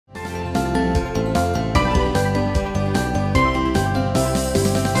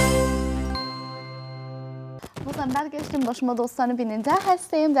برگشتیم با شما دوستان بیننده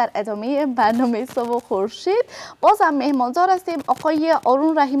هستیم در ادامه برنامه صبح خورشید. بازم مهماندار هستیم. آقای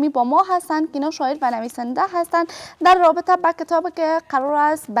هارون رحیمی با ما هستند که اینا شاعر و نویسنده هستند. در رابطه با کتابی که قرار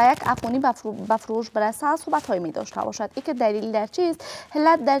است به یک افغانی به فروش برسه صحبت هایی می داشته باشد. این که دلیل در چیست،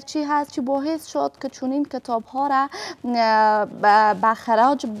 علت در چی هست، چی باعث شد که چنین کتاب ها را به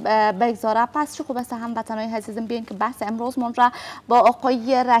خراج بگذاره. پس چه خوب است هموطنان عزیزم بیاین که بحث امروزمان را با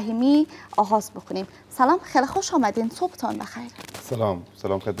آقای رحیمی آغاز بکنیم. سلام، خیلی خوش آمدین. صبحتان بخیر.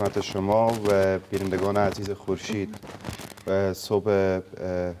 سلام خدمت شما و بینندگان عزیز خورشید و صبح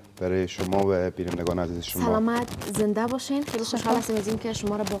برای شما و بینندگان عزیز شما. سلامت زنده باشین. خیلی خوشحال هستیم از اینکه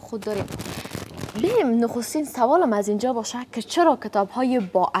شما را با خود داریم. بریم نخستین سوالم از اینجا باشه که چرا کتاب‌های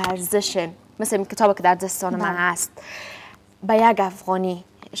با ارزش مثل این کتابی که در دستان من هست به یک افغانی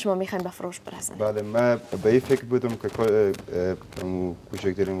شما میخواین به فروش برسونید؟ بله، من به این فکر بودم که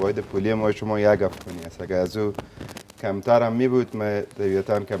کوچکترین واحد پولی ما شما یک افغانی است. اگر از او کمتر هم می بود من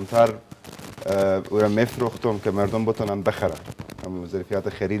طبیعتا کمتر او را میفروختم که مردم بتونن بخرن، هم ظرفیت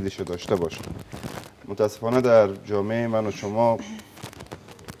خریدش رو داشته باشن. متاسفانه در جامعه من و شما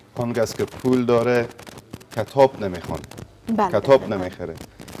آن کس که پول داره کتاب نمیخونه، کتاب نمیخره.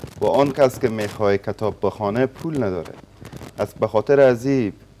 و آن کس که میخواه کتاب بخونه پول نداره. از به خاطر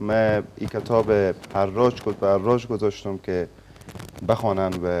ازی من این کتاب حراج گذاشتم که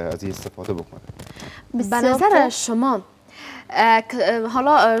بخوانن و از این استفاده بکنن. به نظر شما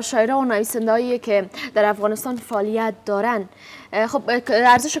حالا شاعران و نویسنده‌ای که در افغانستان فعالیت دارن، خب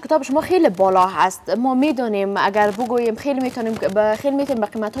ارزش کتاب شما خیلی بالا هست. ما میدونیم اگر بگوییم خیلی میتونیم به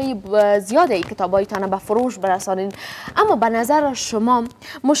قیمت‌های زیاد این کتاب‌هایتان به فروش برسانیم، اما به نظر شما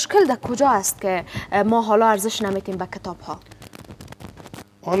مشکل در کجا است که ما حالا ارزش نمیتیم به کتاب‌ها؟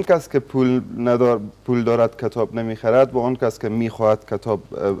 آن کس که پول دارد کتاب نمیخرد و آن کس که میخواهد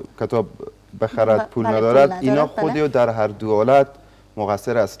کتاب بخرد پول ندارد، اینا خودی در هر دو حالت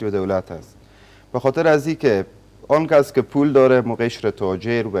مقصر اصلی و دولت است. به خاطر از این که آن کس که پول داره قشر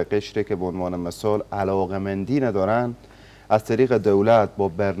تاجر و قشری که به عنوان مثال علاقمندی ندارن، از طریق دولت با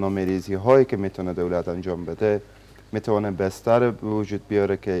برنامه ریزی هایی که میتونه دولت انجام بده میتونه بستر به وجود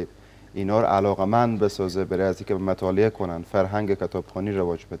بیاره که اینا رو علاقمند بسازه برای از اینکه مطالعه کنن، فرهنگ کتابخوانی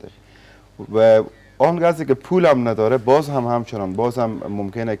رواج بده. و آن کسی که پول هم نداره باز همچنان باز هم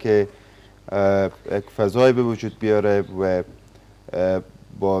ممکنه که یک فضای به وجود بیاره و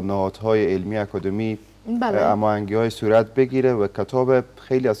با نهادهای علمی اکادمی هماهنگی های صورت بگیره و کتاب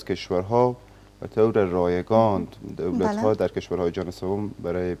خیلی از کشورها به طور رایگان دولت‌ها در کشورهای جهان سوم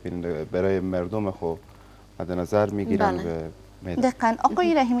برای مردم خود مد نظر میگیرن و دقیقاً.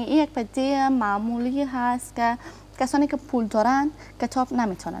 آقای رحیمی، این یک پدیده معمولی هست که کسانی که پول دارن کتاب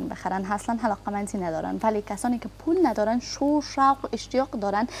نمیتونن بخرن، اصلا علاقه‌مندی ندارن، ولی کسانی که پول ندارن شور شوق و اشتیاق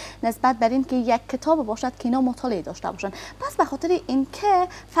دارن نسبت بر این که یک کتاب باشد که اینا مطالعه داشته باشن. پس به خاطر اینکه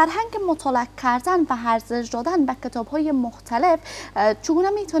فرهنگ مطالعه کردن و ارزش دادن به کتاب‌های مختلف، چگونه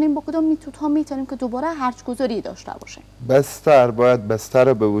میتونیم با کدام میتودها میتونیم که دوباره ارزش‌گذاری داشته باشیم؟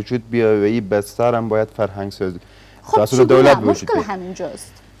 بستر به وجود بیاد و این بستر هم باید فرهنگ سازی. خب چگونه مشکل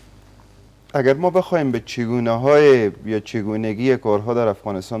همینجاست؟ اگر ما بخوایم به چگونه‌های یا چگونگی کارها در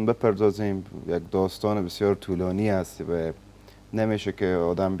افغانستان بپردازیم، یک داستان بسیار طولانی است و نمیشه که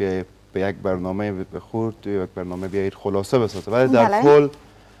آدم بیاید به یک برنامه بخورد یا یک برنامه بیاید خلاصه بسازه، ولی در کل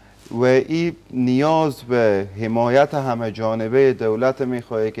و این نیاز به حمایت همه جانبه دولت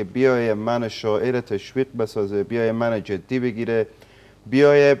میخواه که بیای من شاعر تشویق بسازه، بیای من جدی بگیره،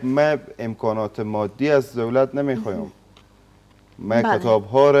 بیای من امکانات مادی از دولت نمیخوایم. من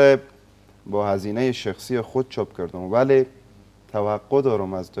کتاب‌ها را با هزینه شخصی خود چاپ کردم، ولی توقع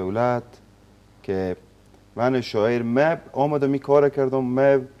دارم از دولت که من شاعر آمدم این کار کردم،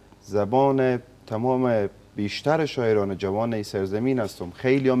 من زبان تمام بیشتر شاعران جوان ای سرزمین هستم.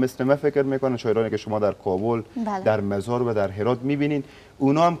 خیلی ها مثل من فکر میکنن، شاعرانی که شما در کابل در مزار و در هرات میبینین،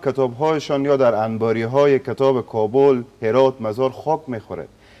 اونا هم کتابهایشان یا در انباری های کتاب کابل، هرات، مزار خاک میخوره.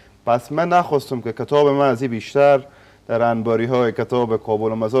 پس من نخواستم که کتاب من از این بیشتر در انباری های کتاب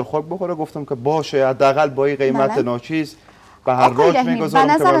کابل و مزار خاک بخوره. گفتم که باشه حداقل با این قیمت ناچیز به هر راج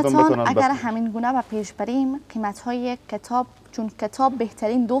میگذارم که مردم بتونن بخرن. اگر همین گونه به پیش بریم، قیمت های کتاب، چون کتاب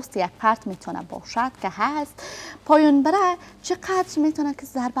بهترین دوست یک فرد میتونه باشد که هست، پایان بره چقدر میتونه که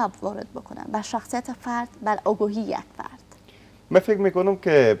ضربه وارد بکنه بر شخصیت فرد، بر آگاهی یک فرد؟ من فکر میکنم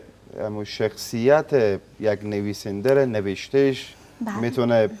که شخصیت یک نویسنده نوشتهش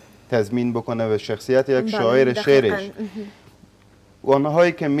میتونه تضمین بکنه و شخصیت یک شاعر شعرش.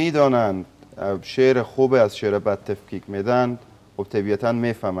 آنهایی که میدانند شعر خوب از شعر بد تفکیک میدن، خب طبیعتا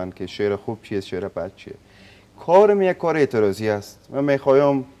میفهمن که شعر خوب چیه، شعر بد چیه. کارم یک کار اعتراضی است. من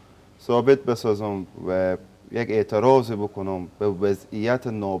میخوایم ثابت بسازم و یک اعتراض بکنم به وضعیت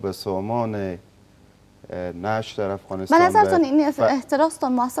نابسامان نشر در افغانستان. به نظرتون این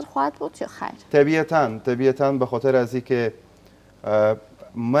اعتراضتان موثر خواهد بود یا خیر؟ طبیعتاً به خاطر از اینکه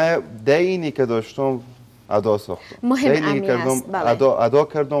ما دینی که داشتم ادا ساختم، مهم است. ادا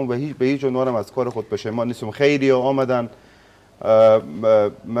کردم و به هیچ عنوانم از کار خود پشیمان نیستم. خیلی آمدن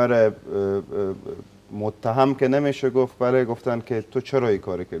مرا متهم که نمیشه گفت، ولی گفتن که تو چرا این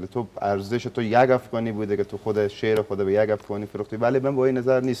کار کردی، تو ارزش تو یک افغانی بوده که تو خود شعر خود به یک افغانی فروختی. ولی من با این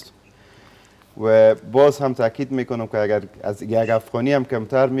نظر نیستم و باز هم تاکید میکنم که اگر از یک افغانی هم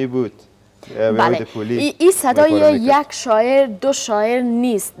کمتر می بود بله. این صدای یک شاعر دو شاعر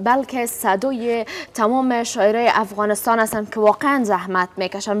نیست، بلکه صدای تمام شاعرای افغانستان هستند که واقعا زحمت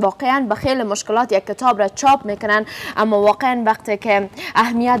میکشن، واقعا به خیلی مشکلات یک کتاب را چاپ میکنن، اما واقعا وقتی که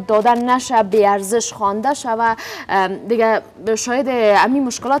اهمیت دادن نشه، بی ارزش خوانده شه و دیگه شاید همین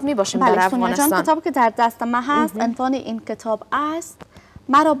مشکلات میباشیم در افغانستان. کتابی که در دست من هست عنوان این کتاب است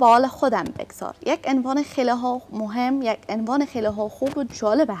مرا با حال خودم بگذار. یک عنوان خیلی ها مهم، یک عنوان خیلی ها خوب و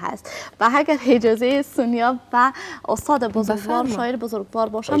جالب هست و اگر اجازه سونیا و استاد بزرگوار شاعر بزرگوار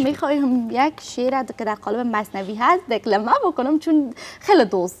باشم میخوایم یک شعر که در قالب مثنوی هست دکلمه بکنم، چون خیلی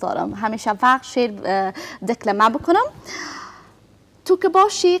دوست دارم همیشه وقت شعر دکلمه بکنم. تو که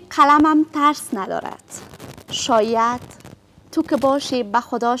باشی قلمم ترس ندارد، شاید تو که باشی به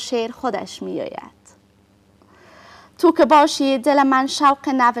خدا شعر خودش میآید. تو که باشی دل من شوق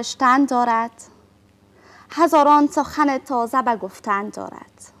نوشتن دارد، هزاران سخن تازه به گفتن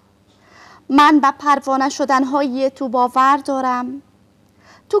دارد. من به پروانه شدنهای تو باور دارم،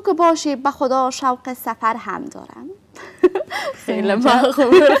 تو که باشی به خدا شوق سفر هم دارم. خیلی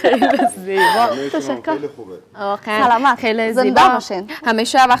خوبه، خیلی زیبا. تشکر. خیلی خوبه. سلامت. خیلی زنده زیبا باشین.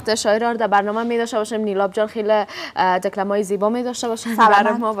 همیشه وقت شاعرها رو در برنامه می داشته باشیم. نیلاب جان خیلی دکلمای زیبا می داشته باشن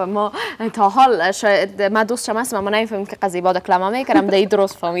برای ما و ما تا حال شاید ما دوستم هستم اما نمیفهمیم که قضیه دکلمه میکردم دی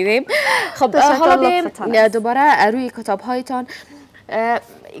درست فهمیدیم. خب حالا بریم دوباره روی کتاب هایتان.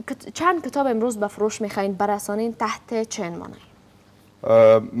 چند کتاب امروز به فروش میخواین برسانین تحت چه عنوانی؟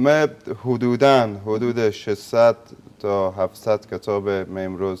 ما حدود 600 تا 700 کتاب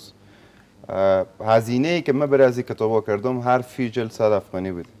امروز. هزینه ای که من برای از این کتابا کردم هر فی جلد 100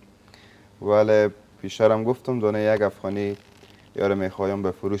 افغانی بود، ولی پیشترم گفتم دانه یک افغانی یاره میخوایم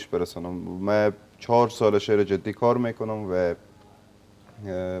به فروش برسانم. من 4 سال شعر جدی کار میکنم و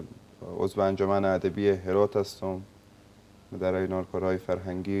عضو انجمن ادبی هرات هستم. در این کارهای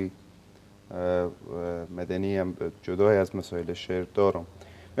فرهنگی مدنی هم جدای از مسائل شعر دارم.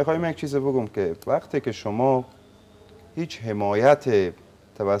 میخوایم یک چیز بگم که وقتی که شما هیچ حمایت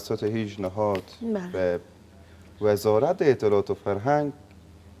توسط هیچ نهاد به وزارت اطلاعات و فرهنگ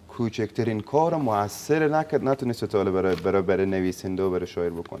کوچکترین کار مؤثر نتونست برای نویسنده و برای شاعر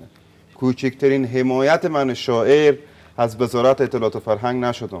بکنه. کوچکترین حمایت من شاعر از وزارت اطلاعات و فرهنگ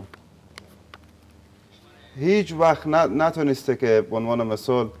نشدم. هیچ وقت نتونسته که به عنوان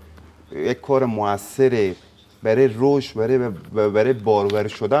مثال یک کار مؤثر برای رشد، برای بارور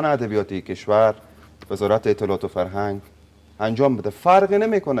شدن ادبیات کشور وزارت اطلاعات و فرهنگ انجام بده. فرقی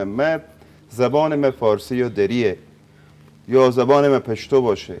نمیکنه من زبان من فارسی یا دریه یا زبان من پشتو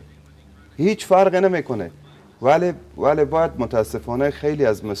باشه، هیچ فرقی نمیکنه. ولی باید متاسفانه خیلی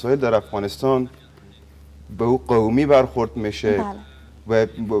از مسائل در افغانستان به او قومی برخورد میشه. بله. و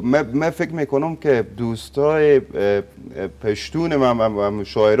من فکر میکنم که دوستای پشتون و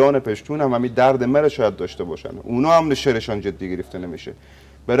شاعران پشتون هم همین درد مرا شاید داشته باشن، اونا هم شعرشان جدی گرفته نمیشه.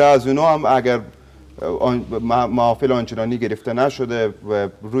 برای از اونا هم اگر محافل آنچنانی گرفته نشده و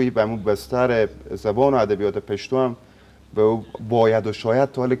روی به همون بستر زبان و ادبیات پشتو هم به باید و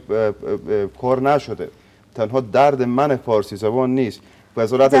شاید تا کار نشده. تنها درد من فارسی زبان نیست.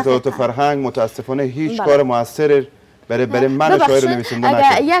 وزارت اطلاعات و فرهنگ متاسفانه هیچ کار موثر برای من شاعر نویسنده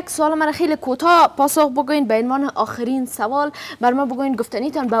نکرد. یک سوال من خیلی کوتاه پاسخ بگوین به عنوان آخرین سوال. بر ما بگوین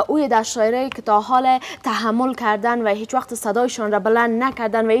گفتنیتان به اوی در شاعرایی که تا حال تحمل کردن و هیچ وقت صدایشان را بلند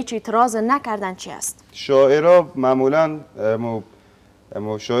نکردن و هیچ اعتراض نکردن چی است؟ شاعرها معمولا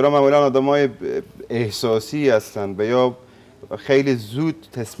آدمای احساسی هستند و یا خیلی زود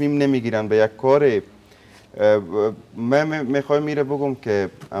تصمیم نمیگیرن به یک کار. من میخوایم میره بگم که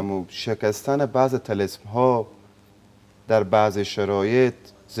شکستن بعض طلسم ها در بعض شرایط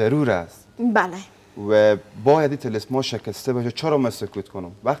ضرور است. بله. و باید این طلسم ها شکسته بشه. چرا من سکوت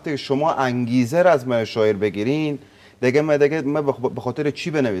کنم؟ وقتی شما انگیزه را از من شاعر بگیرین دیگه من به خاطر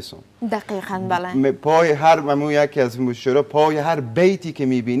چی بنویسم؟ دقیقاً بله. پای یکی از مشاعرها پای هر بیتی که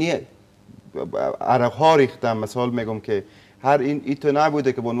میبینی عرق ها ریختم. مثال میگم که هر این تو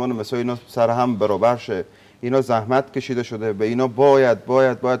نبوده که به عنوان مثال اینا سر هم برابر شه. اینا زحمت کشیده شده و اینا باید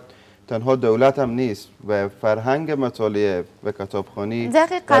تنها دولت هم نیست و فرهنگ مطالعه و کتابخوانی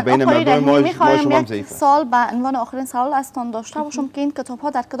دقیقاً بین آقای مردم ما میخوایم شما هم یک ضعیف است. سال به عنوان آخرین سوال ازتان داشته باشم که این کتاب ها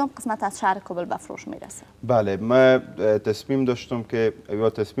در کدام قسمت از شهر کابل به فروش میرسه؟ بله، من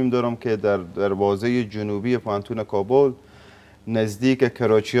تصمیم دارم که در دروازه جنوبی پانتون کابل نزدیک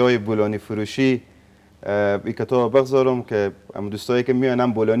کراچی های بولانی فروشی این کتاب بگذارم که هم دوستایی که میان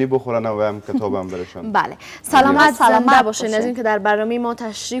هم بولانی بخورن و هم کتابم برشن. بله، سلامت زنده باشین. از اینکه در برنامه ما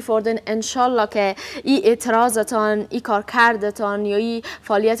تشریف آوردین، انشالله که این اعتراضتان، این کار کردتان یا این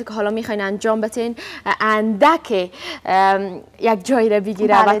فعالیتی که حالا میخواین انجام بدین اندک یک جایی را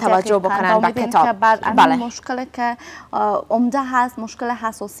بگیره و توجه بکنن به کتاب. بله، مشکلی که عمده هست، مشکل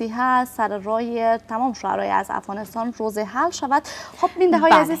حساسی هست، سر رای تمام شهرهای از افغانستان روز حل شود. خب بیننده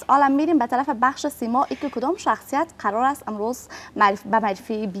های عزیز، عالم میریم به طرف بخش سیما. که کدام شخصیت قرار است امروز به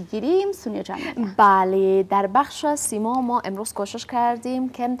معرفی بگیریم؟ سونیا جان. بله، در بخش سیما ما امروز کوشش کردیم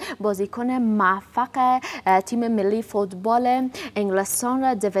که بازیکن موفق تیم ملی فوتبال انگلستان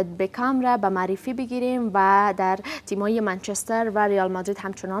را، دیوید بکام را به معرفی بگیریم و در تیم‌های منچستر و ریال مادرید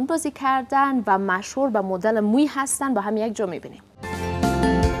همچنان بازی کردن و مشهور به مدل موی هستن. با هم یک جا می‌بینیم.